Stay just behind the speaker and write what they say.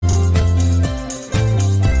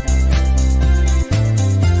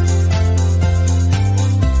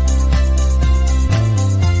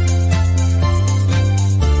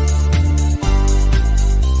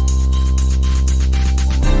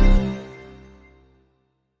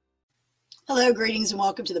Hello, greetings, and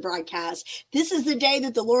welcome to the broadcast. This is the day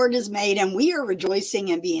that the Lord has made, and we are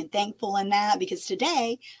rejoicing and being thankful in that because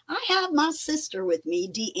today I have my sister with me,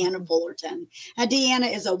 Deanna Fullerton. Now,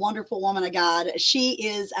 Deanna is a wonderful woman of God. She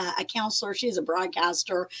is a counselor. She is a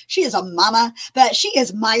broadcaster. She is a mama, but she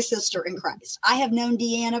is my sister in Christ. I have known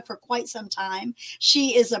Deanna for quite some time.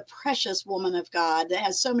 She is a precious woman of God that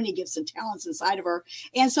has so many gifts and talents inside of her.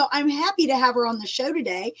 And so I'm happy to have her on the show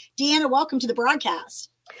today. Deanna, welcome to the broadcast.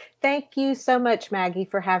 Thank you so much, Maggie,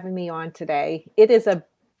 for having me on today. It is a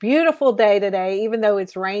beautiful day today, even though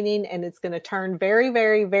it's raining and it's going to turn very,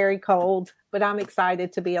 very, very cold, but I'm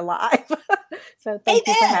excited to be alive. So thank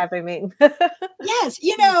you for having me. Yes.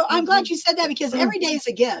 I'm glad you said that because every day is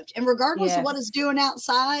a gift. And regardless of what it's doing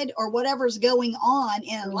outside or whatever's going on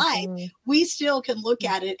in life, we still can look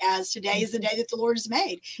at it as today is the day that the Lord has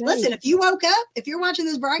made. Listen, if you woke up, if you're watching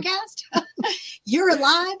this broadcast, you're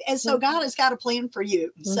alive. And so God has got a plan for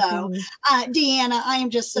you. So, Deanna, I am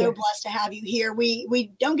just so blessed to have you here.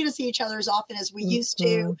 We don't get to see each other as often as we used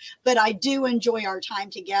to, but I do enjoy our time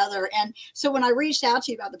together. And so when I reached out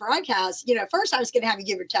to you about the broadcast, first I was going to have you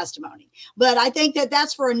give your testimony, but I think that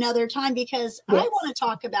that's for another time because I want to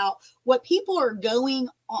talk about what people are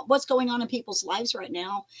what's going on in people's lives right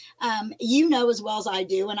now. You know as well as I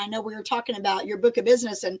do, and I know we were talking about your book of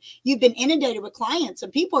business and you've been inundated with clients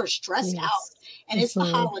and people are stressed out and it's the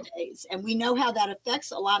holidays and we know how that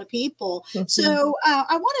affects a lot of people. So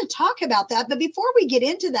I want to talk about that. But before we get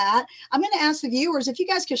into that, I'm going to ask the viewers if you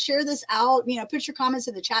guys could share this out, put your comments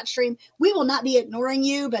in the chat stream. We will not be ignoring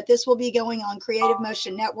you, but this will be going on Creative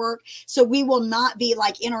Motion Network. So we will not be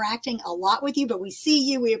interacting a lot with you, but we see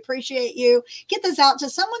you. We appreciate you. Get this out to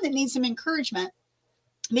someone that needs some encouragement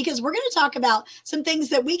because we're going to talk about some things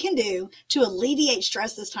that we can do to alleviate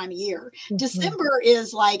stress this time of year. December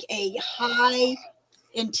is like a high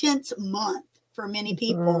intense month for many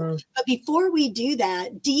people. But before we do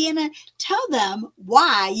that, Deanna, tell them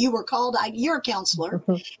why you were called. You're a counselor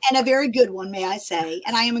and a very good one, may I say.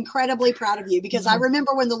 And I am incredibly proud of you because I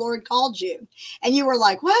remember when the Lord called you and you were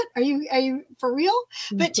like, what? Are you for real?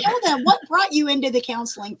 But tell them what brought you into the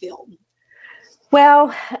counseling field.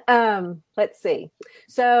 Well, let's see.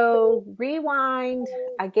 So rewind,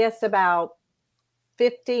 I guess about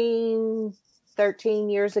 13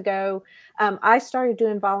 years ago, I started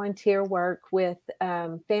doing volunteer work with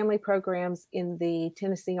family programs in the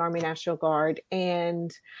Tennessee Army National Guard.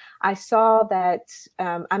 And I saw that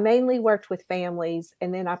I mainly worked with families,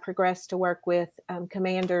 and then I progressed to work with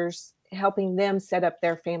commanders, helping them set up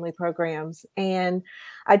their family programs. And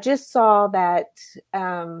I just saw that,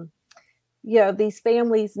 these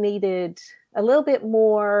families needed a little bit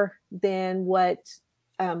more than what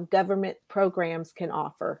government programs can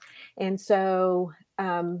offer. And so,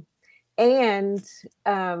 I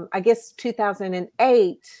guess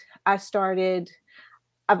 2008,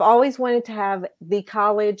 I've always wanted to have the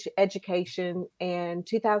college education, and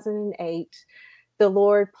 2008, the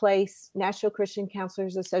Lord placed National Christian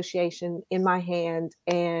Counselors Association in my hand.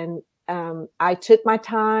 And I took my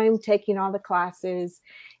time taking all the classes,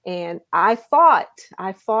 and I fought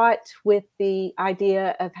with the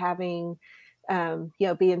idea of having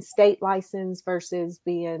being state licensed versus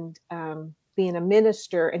being a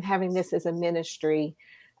minister and having this as a ministry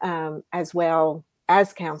as well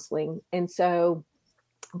as counseling. And so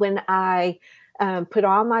when I put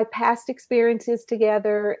all my past experiences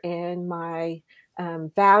together and my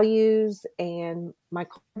values and my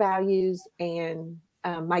core values and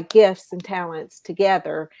my gifts and talents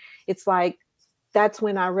together, it's like, that's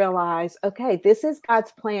when I realized, okay, this is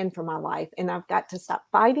God's plan for my life, and I've got to stop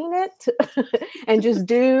fighting it and just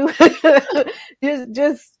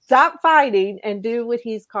just stop fighting and do what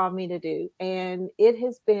He's called me to do. And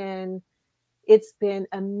it's been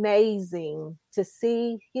amazing to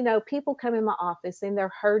see, people come in my office and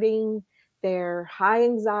they're hurting, they're high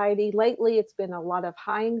anxiety. Lately, it's been a lot of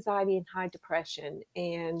high anxiety and high depression.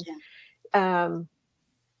 And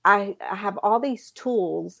I have all these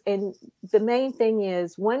tools, and the main thing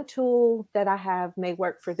is one tool that I have may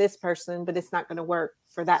work for this person, but it's not going to work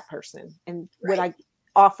for that person. And what I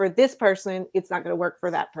offer this person, it's not going to work for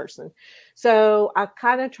that person. So I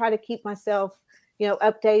kind of try to keep myself,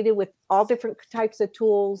 updated with all different types of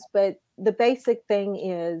tools. But the basic thing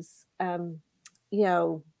is,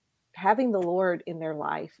 having the Lord in their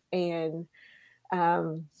life and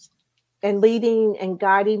leading and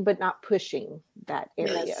guiding, but not pushing that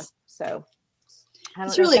area. Yes. So I don't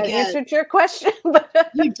it's know really if that good. answered your question. But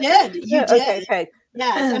You did. Okay.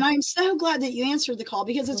 Yes, and I'm so glad that you answered the call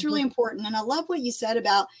because it's really important. And I love what you said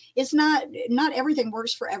about it's not everything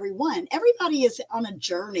works for everyone. Everybody is on a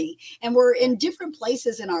journey and we're in different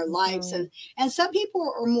places in our lives. And some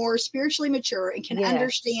people are more spiritually mature and can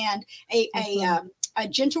understand a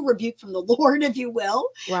gentle rebuke from the Lord, if you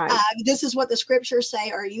will. Right. This is what the scriptures say.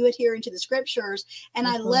 Are you adhering to the scriptures? And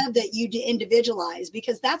I love that you individualize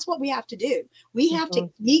because that's what we have to do. We have to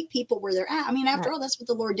meet people where they're at. I mean, after all, that's what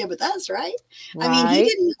the Lord did with us, right? I mean, he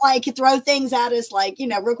didn't like throw things at us like,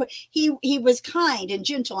 real quick. He was kind and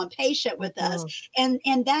gentle and patient with us. And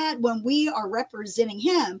that when we are representing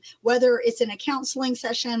him, whether it's in a counseling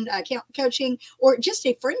session, coaching, or just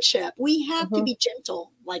a friendship, we have to be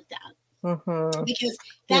gentle like that. Because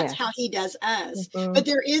that's how he does us. But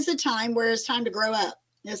there is a time where it's time to grow up.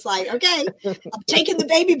 It's like, okay, I'm taking the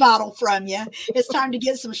baby bottle from you. It's time to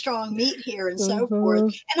get some strong meat here and so forth.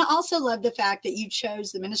 And I also love the fact that you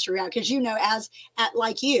chose the ministry route because,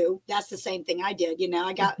 like you, that's the same thing I did.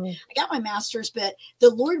 I got my master's, but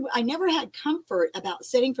the Lord, I never had comfort about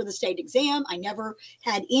sitting for the state exam. I never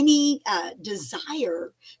had any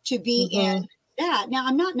desire to be in that. Now,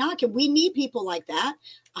 I'm not knocking. We need people like that.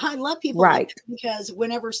 I love people like that because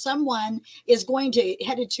whenever someone is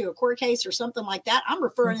headed to a court case or something like that, I'm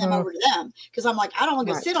referring them over to them because I'm like, I don't want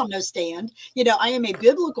to go sit on no stand. I am a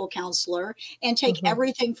biblical counselor and take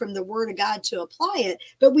everything from the word of God to apply it.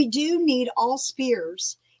 But we do need all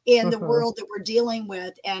spheres in the world that we're dealing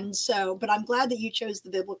with. And so, but I'm glad that you chose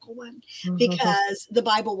the biblical one because the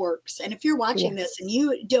Bible works. And if you're watching this and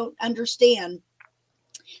you don't understand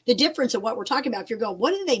the difference of what we're talking about, if you're going,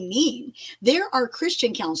 what do they mean? There are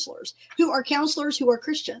Christian counselors who are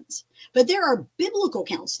Christians, but there are biblical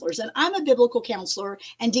counselors, and I'm a biblical counselor,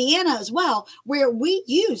 and Deanna as well, where we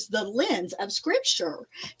use the lens of scripture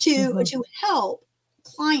to help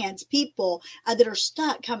clients, people that are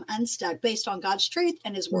stuck, come unstuck based on God's truth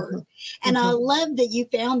and his word. And I love that you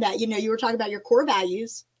found that, you were talking about your core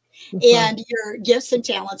values and your gifts and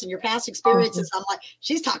talents and your past experiences. I'm like,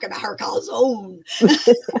 she's talking about her call zone. So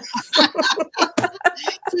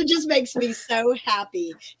it just makes me so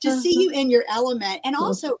happy to see you in your element and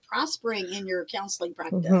also prospering in your counseling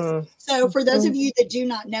practice. So for those of you that do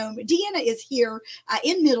not know, Deanna is here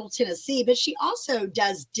in Middle Tennessee, but she also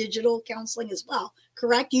does digital counseling as well.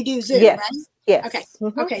 Correct? You do Zoom, right? Yes. Okay.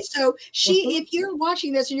 Okay. So if you're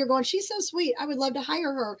watching this and you're going, she's so sweet, I would love to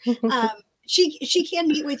hire her. She can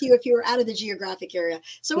meet with you if you were out of the geographic area.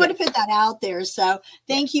 So I want to put that out there. So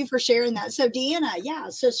thank you for sharing that. So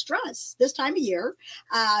Deanna, so stress this time of year,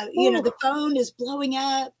 the phone is blowing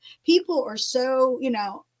up. People are so,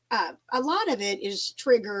 a lot of it is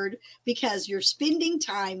triggered because you're spending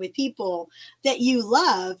time with people that you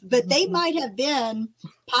love, but they might have been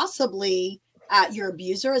possibly your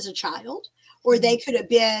abuser as a child. Or they could have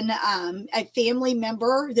been a family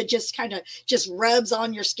member that just kind of rubs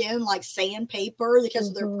on your skin like sandpaper because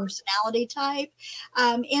of their personality type.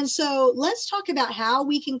 And so let's talk about how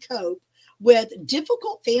we can cope with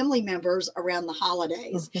difficult family members around the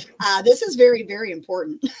holidays. This is very, very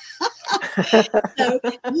important. So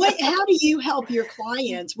how do you help your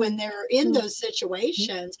clients when they're in those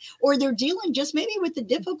situations or they're dealing just maybe with a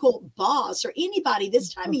difficult boss or anybody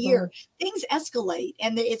this time of year? Things escalate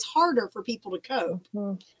and it's harder for people to cope.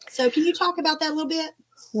 So can you talk about that a little bit?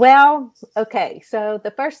 Well, okay. So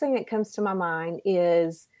the first thing that comes to my mind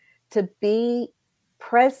is to be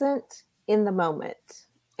present in the moment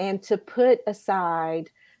and to put aside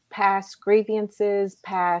past grievances,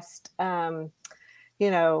 past,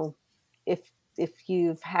 if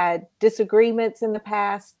you've had disagreements in the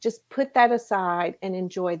past, just put that aside and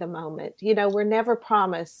enjoy the moment. We're never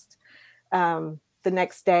promised the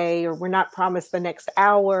next day, or we're not promised the next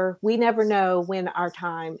hour. We never know when our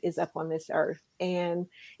time is up on this earth. And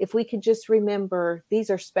if we could just remember, these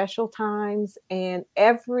are special times, and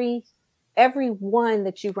every one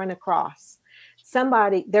that you run across,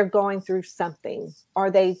 somebody, they're going through something, or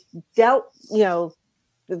they dealt,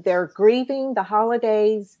 they're grieving the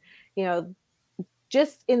holidays,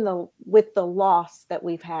 just with the loss that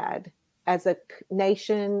we've had as a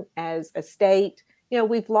nation, as a state.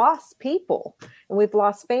 We've lost people and we've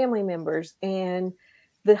lost family members, and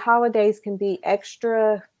the holidays can be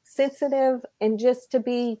extra sensitive, and just to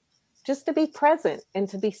be present and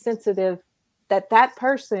to be sensitive that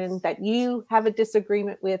person that you have a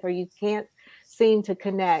disagreement with or you can't seem to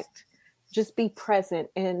connect, just be present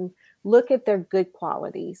and look at their good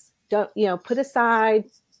qualities. Don't, put aside,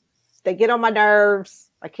 they get on my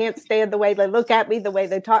nerves. I can't stand the way they look at me, the way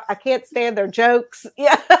they talk. I can't stand their jokes.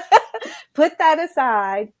 Yeah. Put that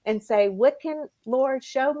aside and say, Lord,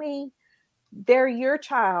 show me they're your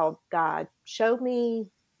child, God. Show me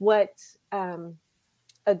what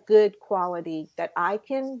a good quality that I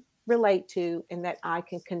can relate to and that I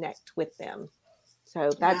can connect with them.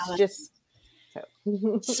 So that's just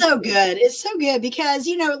so good. It's so good because,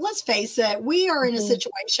 let's face it, we are in a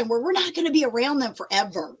situation where we're not going to be around them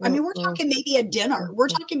forever. I mean, we're talking maybe a dinner. We're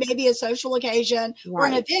talking maybe a social occasion or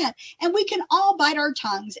an event. And we can all bite our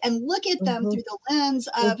tongues and look at them through the lens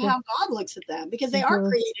of how God looks at them, because they are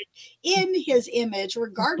created in his image,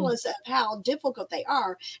 regardless of how difficult they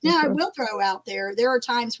are. Now, I will throw out there are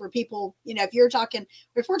times where people, if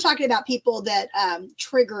we're talking about people that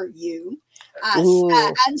trigger you,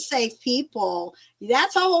 unsafe people,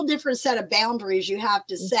 that's a whole different set of boundaries you have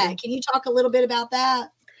to set. Can you talk a little bit about that?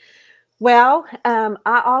 Well,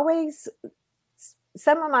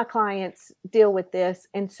 some of my clients deal with this.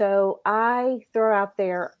 And so I throw out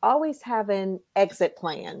there, always have an exit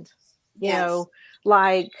planned, I'm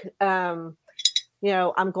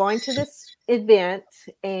going to this event,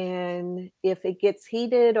 and if it gets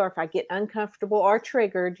heated or if I get uncomfortable or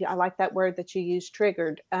triggered, I like that word that you use,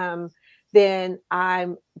 triggered, then I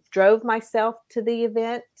drove myself to the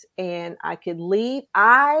event and I could leave.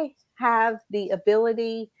 I have the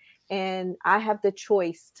ability and I have the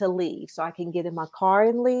choice to leave. So I can get in my car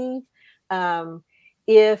and leave.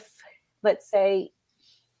 If, let's say,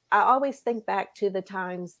 I always think back to the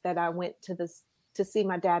times that I went to see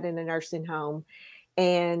my dad in a nursing home,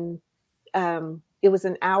 and it was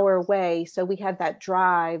an hour away. So we had that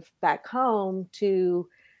drive back home to,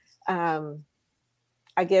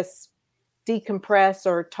 I guess, decompress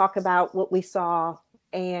or talk about what we saw.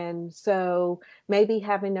 And so maybe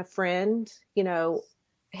having a friend,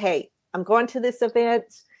 hey, I'm going to this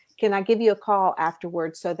event. Can I give you a call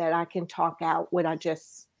afterwards so that I can talk out what I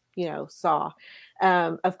just, saw?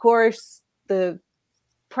 Of course, the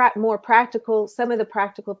more practical, some of the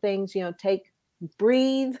practical things,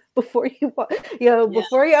 breathe before you,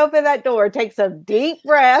 before you open that door, take some deep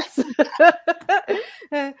breaths.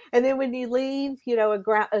 And then when you leave,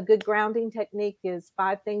 a good grounding technique is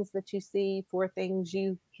 5 things that you see, 4 things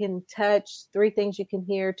you can touch, 3 things you can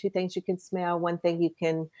hear, 2 things you can smell, 1 thing you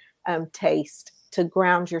can taste, to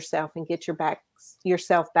ground yourself and get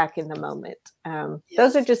yourself back in the moment.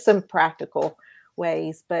 Those are just some practical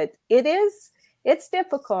ways, but it's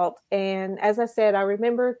difficult. And as I said, I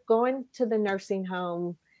remember going to the nursing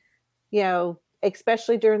home,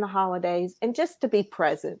 especially during the holidays, and just to be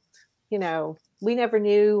present. We never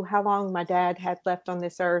knew how long my dad had left on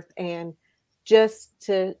this earth, and just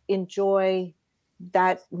to enjoy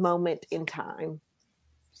that moment in time.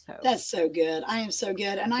 So that's so good. I am so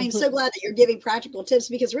good. And I am so glad that you're giving practical tips,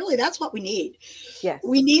 because really that's what we need. Yes.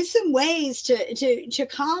 We need some ways to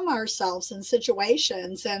calm ourselves in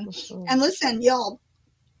situations. And listen, y'all,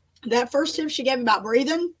 that first tip she gave about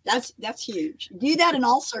breathing, that's huge. Do that in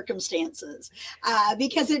all circumstances,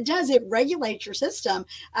 because it regulates your system.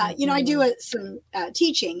 I do some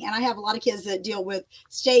teaching, and I have a lot of kids that deal with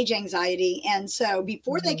stage anxiety. And so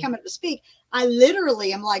before they come up to speak, I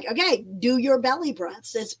literally am like, okay, do your belly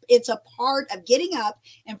breaths. It's a part of getting up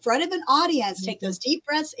in front of an audience. Take those deep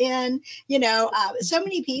breaths in. So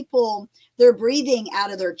many people, they're breathing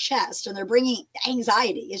out of their chest and they're bringing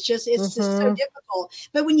anxiety. It's just so difficult.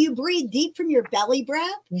 But when you breathe deep from your belly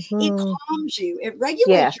breath, it calms you. It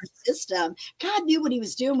regulates your system. God knew what he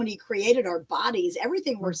was doing when he created our bodies.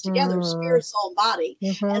 Everything works together, spirit, soul, and body.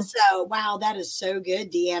 And so, wow, that is so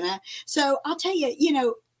good, Deanna. So I'll tell you,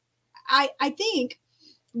 I think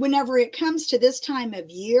whenever it comes to this time of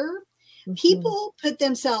year, people put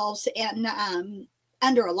themselves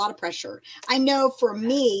under a lot of pressure. I know for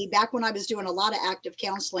me, back when I was doing a lot of active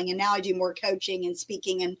counseling, and now I do more coaching and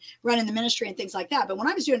speaking and running the ministry and things like that. But when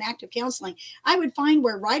I was doing active counseling, I would find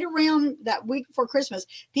where right around that week before Christmas,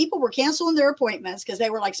 people were canceling their appointments because they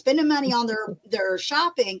were like spending money on their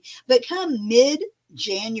shopping. But come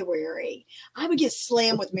mid-January, I would get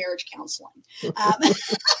slammed with marriage counseling.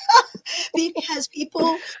 Because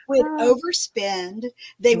people would overspend.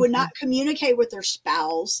 They would not communicate with their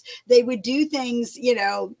spouse. They would do things,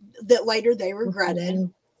 that later they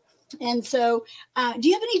regretted. And so, do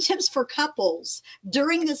you have any tips for couples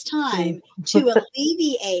during this time to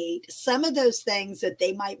alleviate some of those things that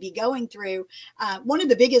they might be going through? One of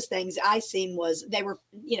the biggest things I seen was they were,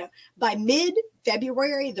 by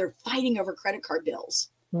mid-February, they're fighting over credit card bills.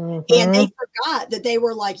 And they forgot that they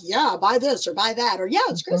were like, yeah, buy this or buy that, or yeah,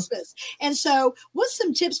 it's Christmas. And so what's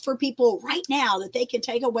some tips for people right now that they can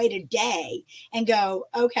take away today and go,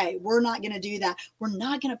 okay, we're not going to do that. We're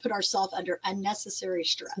not going to put ourselves under unnecessary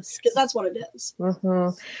stress, because that's what it is.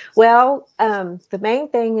 Well, the main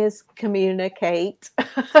thing is communicate.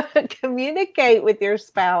 Communicate with your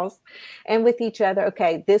spouse and with each other.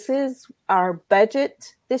 Okay, this is our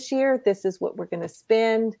budget. this year, this is what we're going to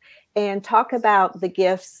spend, and talk about the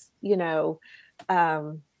gifts,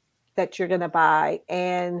 that you're going to buy,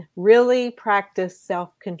 and really practice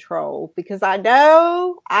self-control, because I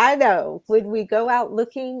know when we go out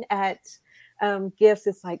looking at gifts,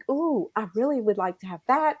 it's like, ooh, I really would like to have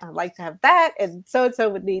that. I'd like to have that. And so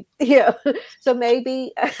would need, so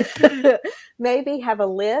maybe, maybe have a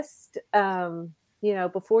list,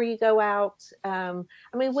 before you go out.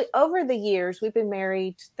 Over the years, we've been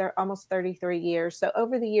married almost 33 years. So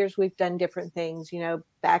over the years, we've done different things,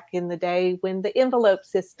 back in the day when the envelope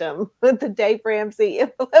system, the Dave Ramsey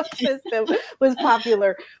envelope system was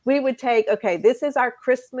popular. We would take, okay, this is our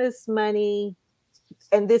Christmas money,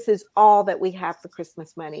 and this is all that we have for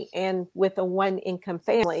Christmas money. And with a one income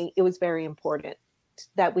family, it was very important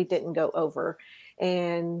that we didn't go over.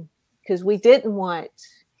 And because we didn't want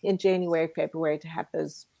in January, February to have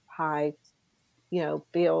those high,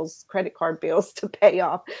 bills, credit card bills to pay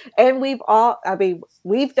off. And we've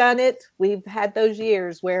done it. We've had those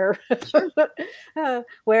years where,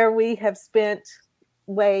 where we have spent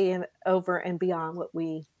way over and beyond what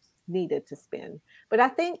we needed to spend. But I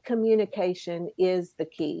think communication is the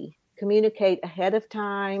key. Communicate ahead of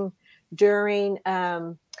time, during.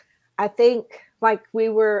 I think, like, we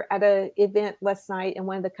were at an event last night, and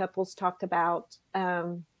one of the couples talked about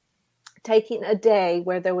taking a day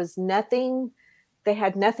where there was nothing, they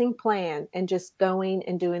had nothing planned, and just going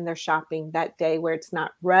and doing their shopping that day, where it's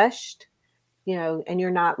not rushed, and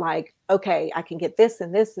you're not like, okay, I can get this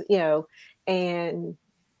and this, and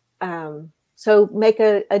so make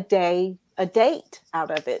a date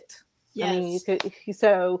out of it. Yes. I mean,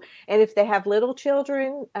 and if they have little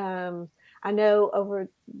children, I know over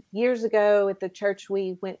years ago at the church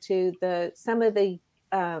we went to, some of the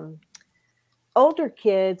older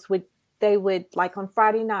kids would like on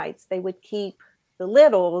Friday nights, they would keep the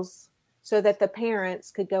littles so that the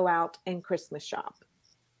parents could go out and Christmas shop.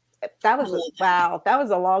 That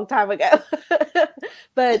was a long time ago.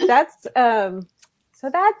 But that's so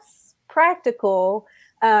that's practical.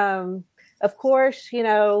 Of course,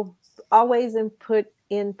 always put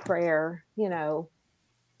in prayer,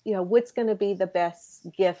 what's going to be the best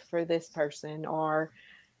gift for this person, or,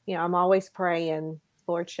 I'm always praying,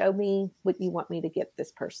 Lord, show me what you want me to get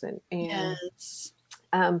this person. And, yes.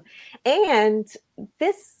 And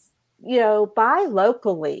this, buy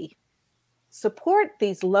locally, support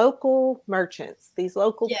these local merchants, these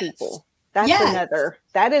local people. That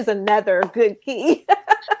is another good key.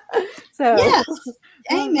 So, yes.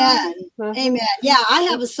 Amen. Amen. Yeah, I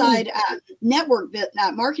have a side network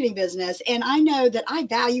marketing business, and I know that I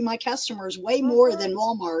value my customers way more than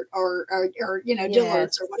Walmart or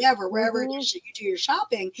Dillard's or whatever, wherever it is you do your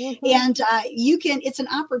shopping. And it's an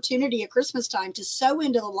opportunity at Christmas time to sow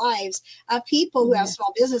into the lives of people who have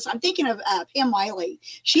small business. I'm thinking of Pam Wiley.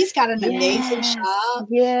 She's got an amazing shop.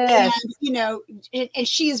 Yes. And, and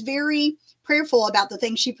she is very prayerful about the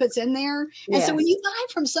things she puts in there. And so when you buy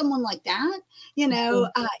from someone like that, it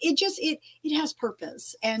has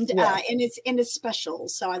purpose, and it's special.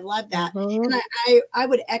 So I love that. And I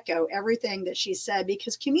would echo everything that she said,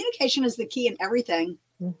 because communication is the key in everything.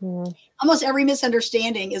 Almost every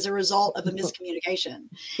misunderstanding is a result of a miscommunication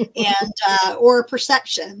and or a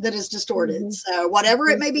perception that is distorted. So whatever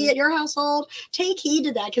it may be at your household, take heed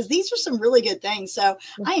to that, because these are some really good things. So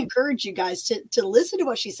I encourage you guys to listen to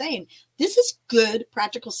what she's saying. This is good,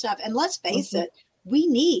 practical stuff. And let's face it, we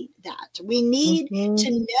need that. We need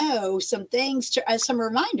to know some things, as some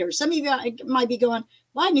reminders. Some of you might be going,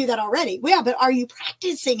 well, I knew that already. Well, yeah, but are you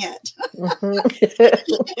practicing it?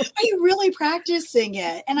 Are you really practicing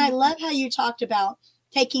it? And I love how you talked about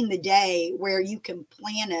taking the day where you can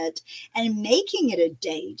plan it and making it a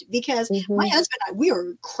date, because my husband and I, we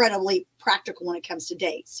are incredibly practical when it comes to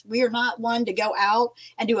dates. We are not one to go out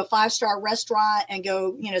and do a 5-star restaurant and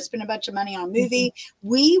go, spend a bunch of money on a movie.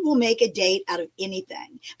 We will make a date out of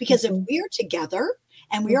anything, because if we're together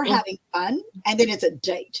and we are having fun, and then it's a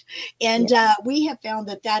date. And we have found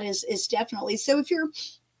that is definitely, so if you're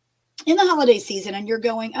in the holiday season and you're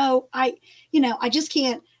going, oh, I just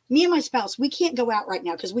can't, me and my spouse, we can't go out right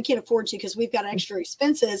now because we can't afford to, because we've got extra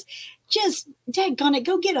expenses. Just daggone it,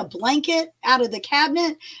 go get a blanket out of the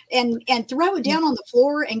cabinet and throw it down on the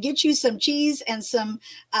floor, and get you some cheese and some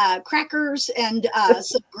crackers and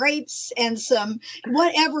some grapes and some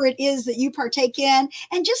whatever it is that you partake in,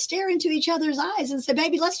 and just stare into each other's eyes and say,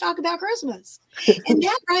 baby, let's talk about Christmas. And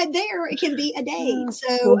that right there, it can be a date.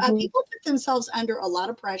 So people put themselves under a lot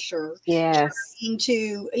of pressure trying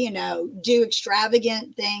to, do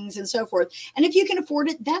extravagant things and so forth. And if you can afford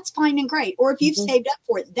it, that's fine and great. Or if you've saved up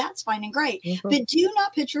for it, that's fine fine and great. But do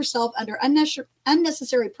not put yourself under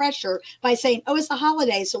unnecessary pressure by saying, oh, it's the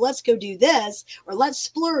holidays, so let's go do this, or let's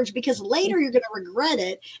splurge, because later you're going to regret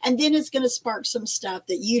it. And then it's going to spark some stuff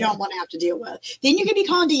that you don't want to have to deal with. Then you can be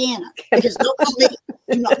calling Deanna, because don't call me.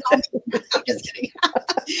 Do not call me. I'm just kidding.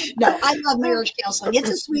 No, I love marriage counseling. It's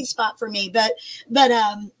a sweet spot for me, but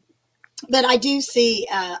I do see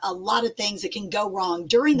a lot of things that can go wrong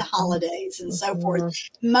during the holidays and so forth.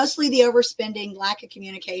 Mostly the overspending, lack of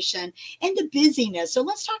communication, and the busyness. So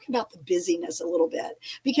let's talk about the busyness a little bit,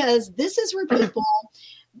 because this is where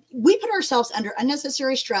we put ourselves under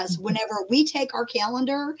unnecessary stress whenever we take our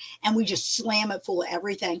calendar and we just slam it full of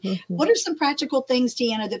everything. What are some practical things,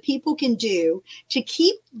 Deanna, that people can do to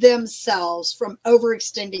keep themselves from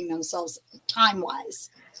overextending themselves time-wise?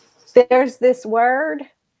 There's this word,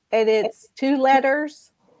 and it's 2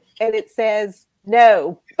 letters, and it says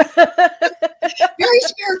no. Very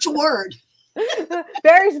spiritual word.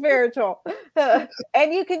 Very spiritual.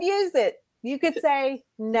 And you could use it. You could say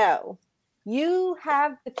no. You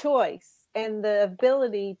have the choice and the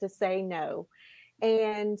ability to say no.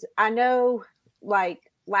 And I know,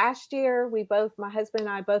 like last year, my husband and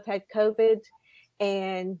I both had COVID,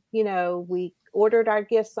 and, we ordered our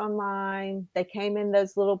gifts online. They came in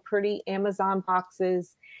those little pretty Amazon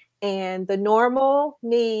boxes. And the normal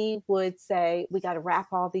me would say, we got to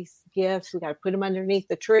wrap all these gifts. We got to put them underneath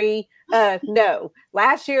the tree. No,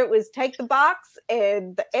 last year it was take the box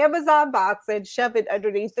and the Amazon box and shove it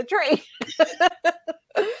underneath the tree.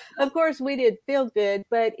 Of course, we did feel good.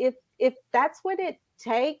 But if that's what it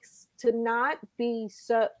takes to not be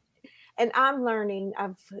so, and I'm learning,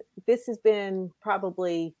 this has been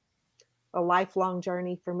probably a lifelong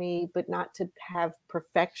journey for me, but not to have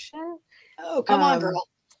perfection. Oh, come on, girl.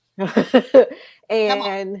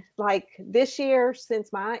 And like this year,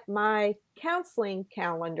 since my counseling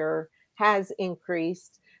calendar has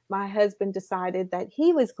increased, my husband decided that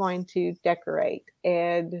he was going to decorate,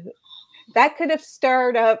 and that could have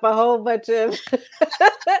stirred up a whole bunch of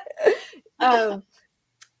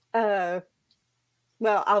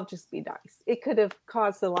well, I'll just be nice. It could have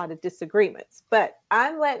caused a lot of disagreements, but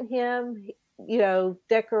I'm letting him,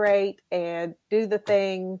 decorate and do the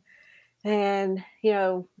thing. And,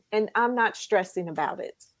 and I'm not stressing about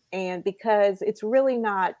it. And because it's really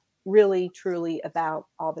not really truly about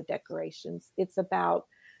all the decorations. It's about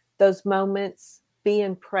those moments,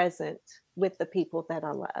 being present with the people that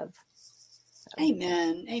I love. So.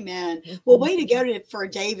 Amen. Amen. Well, way to go for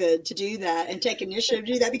David to do that and take initiative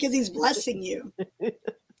to do that, because he's blessing you.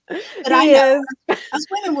 But I know us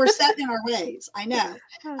women, we're set in our ways. I know.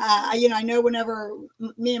 I know whenever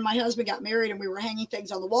me and my husband got married and we were hanging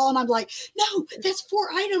things on the wall, and I'm like, no, that's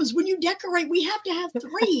 4 items. When you decorate, we have to have 3.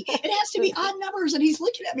 It has to be odd numbers. And he's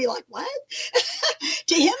looking at me like, what?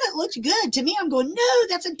 To him, it looks good. To me, I'm going, no,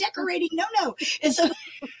 that's a decorating no. And so,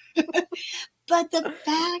 but the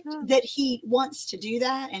fact that he wants to do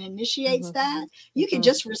that and initiates that, you can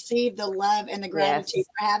just receive the love and the gratitude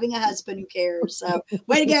for having a husband who cares. So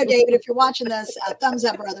way to go, David. If you're watching this, thumbs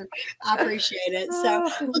up, brother. I appreciate it. So,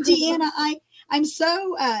 well, Deanna, I'm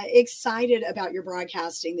so excited about your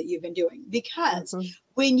broadcasting that you've been doing, because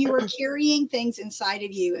when you are carrying things inside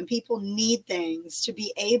of you and people need things to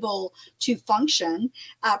be able to function,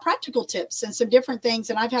 practical tips and some different things.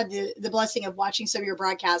 And I've had the blessing of watching some of your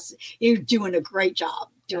broadcasts. You're doing a great job.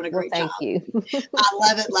 Thank you. I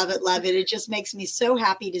love it, love it, love it. It just makes me so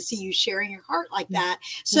happy to see you sharing your heart like that.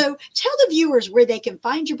 So tell the viewers where they can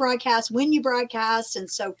find your broadcast, when you broadcast, and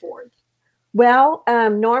so forth. Well,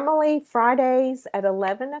 normally Fridays at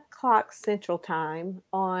 11 o'clock Central Time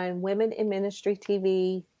on Women in Ministry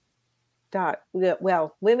TV.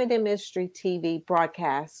 Women in Ministry TV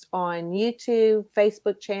broadcast on YouTube,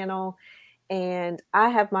 Facebook channel, and I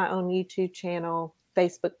have my own YouTube channel,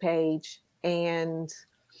 Facebook page, and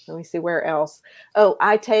let me see where else. Oh,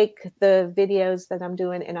 I take the videos that I'm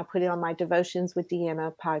doing and I put it on my Devotions with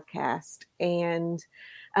Deanna podcast, and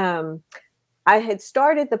I had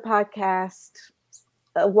started the podcast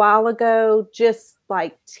a while ago, just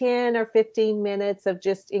like 10 or 15 minutes of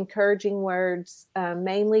just encouraging words,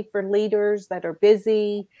 mainly for leaders that are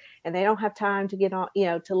busy and they don't have time to get on,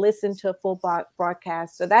 to listen to a full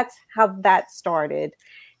broadcast. So that's how that started.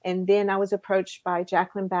 And then I was approached by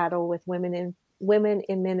Jacqueline Battle with Women in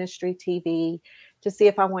Ministry TV to see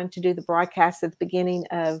if I wanted to do the broadcast at the beginning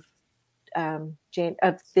of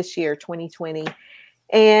this year, 2020.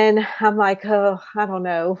 And I'm like, oh, I don't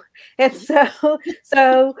know. And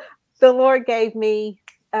so the Lord gave me,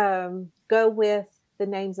 go with the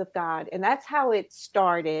names of God. And that's how it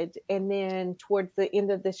started. And then towards the end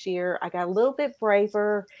of this year, I got a little bit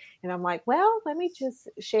braver, and I'm like, well, let me just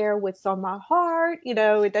share what's on my heart.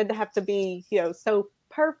 It doesn't have to be, so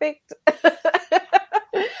perfect.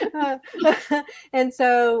 And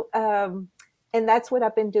so, and that's what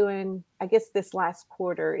I've been doing, I guess, this last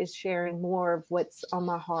quarter, is sharing more of what's on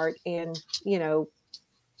my heart, and,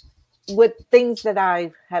 what things that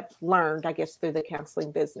I have learned, I guess, through the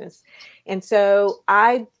counseling business. And so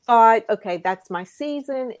I thought, okay, that's my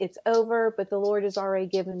season. It's over, but the Lord has already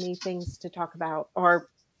given me things to talk about, or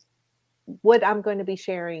what I'm going to be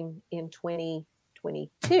sharing in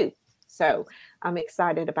 2022. So I'm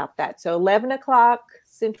excited about that. So 11 o'clock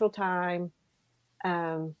Central Time.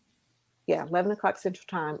 11 o'clock Central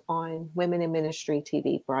Time on Women in Ministry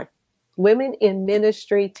TV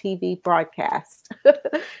broadcast.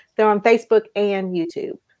 They're on Facebook and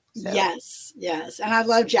YouTube. So. Yes. And I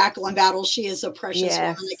love Jacqueline Battle. She is a precious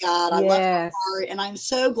woman of God. I love her heart. And I'm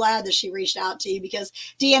so glad that she reached out to you, because,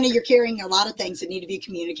 Deanna, you're carrying a lot of things that need to be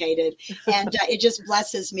communicated. And it just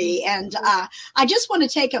blesses me. And I just want to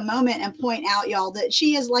take a moment and point out, y'all, that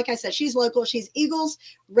she is, like I said, she's local. She's Eagles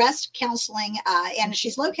Rest Counseling. And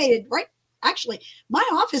she's located actually, my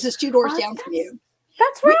office is 2 doors down from you.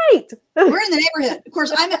 That's right. We're in the neighborhood. Of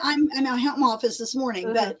course, I'm at home office this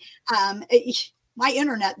morning, but my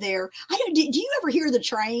internet there. Do you ever hear the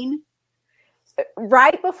train?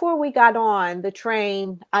 Right before we got on the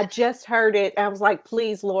train, I just heard it. I was like,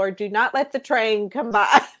 please, Lord, do not let the train come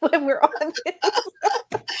by when we're on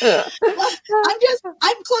this.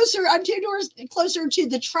 I'm 2 doors closer to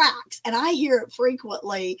the tracks, and I hear it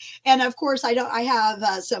frequently. And of course, I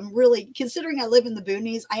have some really, considering I live in the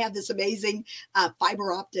boonies, I have this amazing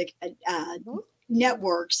fiber optic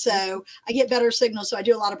network, so I get better signal. So I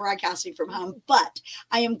do a lot of broadcasting from home, but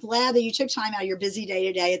I am glad that you took time out of your busy day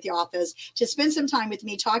today at the office to spend some time with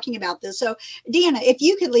me talking about this. So Deanna, if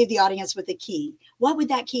you could leave the audience with a key, what would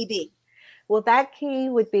that key be? Well, that key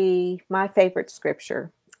would be my favorite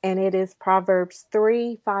scripture, and it is Proverbs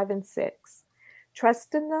 3, 5, and 6.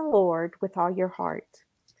 Trust in the Lord with all your heart,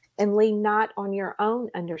 and lean not on your own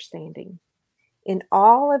understanding. In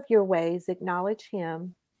all of your ways acknowledge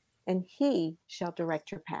him, and he shall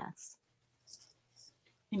direct your paths.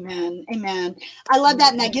 Amen. I love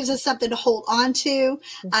that. And that gives us something to hold on to.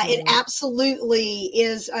 It absolutely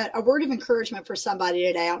is a word of encouragement for somebody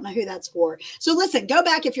today. I don't know who that's for. So listen, go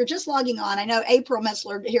back. If you're just logging on, I know April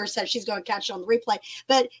Messler here said she's going to catch it on the replay,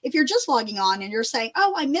 but if you're just logging on and you're saying,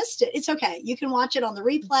 oh, I missed it, it's okay. You can watch it on the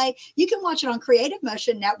replay. You can watch it on Creative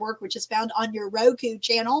Motion Network, which is found on your Roku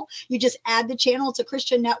channel. You just add the channel. It's a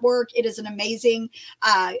Christian network. It is an amazing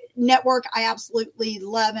network. I absolutely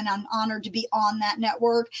love, and I'm honored to be on that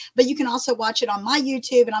network. But you can also watch it on my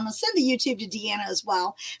YouTube, and I'm going to send the YouTube to Deanna as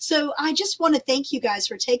well. So I just want to thank you guys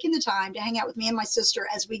for taking the time to hang out with me and my sister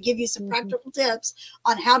as we give you some practical tips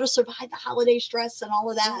on how to survive the holiday stress and all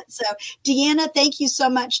of that. So Deanna, thank you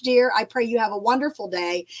so much, dear. I pray you have a wonderful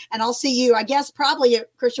day, and I'll see you, I guess, probably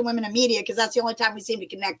at Christian Women in Media, because that's the only time we seem to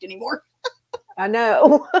connect anymore. I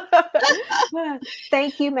know.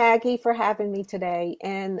 Thank you, Maggie, for having me today.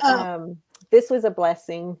 And this was a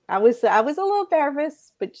blessing. I was a little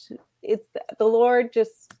nervous, but it's the Lord.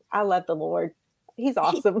 I love the Lord. He's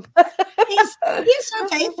awesome. He's so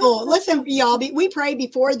faithful. Listen, y'all, we prayed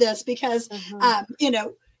before this because,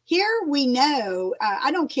 here we know,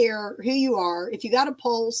 I don't care who you are. If you got a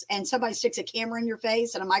pulse and somebody sticks a camera in your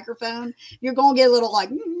face and a microphone, you're going to get a little like,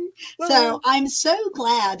 So I'm so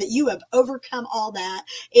glad that you have overcome all that.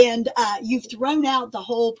 And you've thrown out the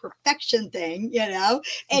whole perfection thing,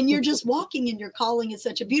 and you're just walking in your calling. Is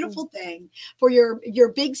such a beautiful thing for your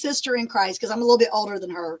big sister in Christ. Because I'm a little bit older than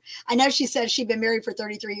her. I know she said she'd been married for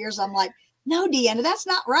 33 years. I'm like, no, Deanna, that's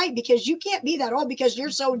not right, because you can't be that old because you're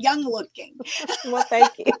so young looking. Well,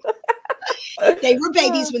 thank you. They were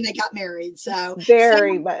babies when they got married. So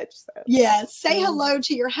very much so. Yes. Say hello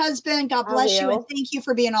to your husband. God bless you. And thank you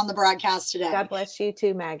for being on the broadcast today. God bless you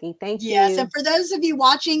too, Maggie. Thank you. Yes. And for those of you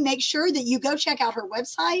watching, make sure that you go check out her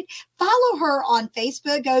website. Follow her on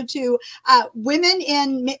Facebook. Go to Women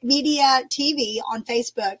in Media TV on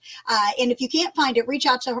Facebook. And if you can't find it, reach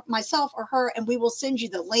out to myself or her, and we will send you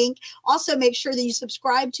the link. Also, make sure that you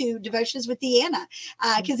subscribe to Devotions with Deanna,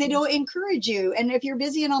 because it'll encourage you. And if you're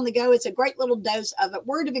busy and on the go, it's a great little dose of a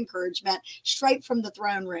word of encouragement straight from the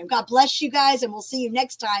throne room. God bless you guys, and we'll see you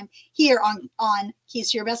next time here on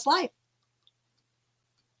Keys to Your Best Life.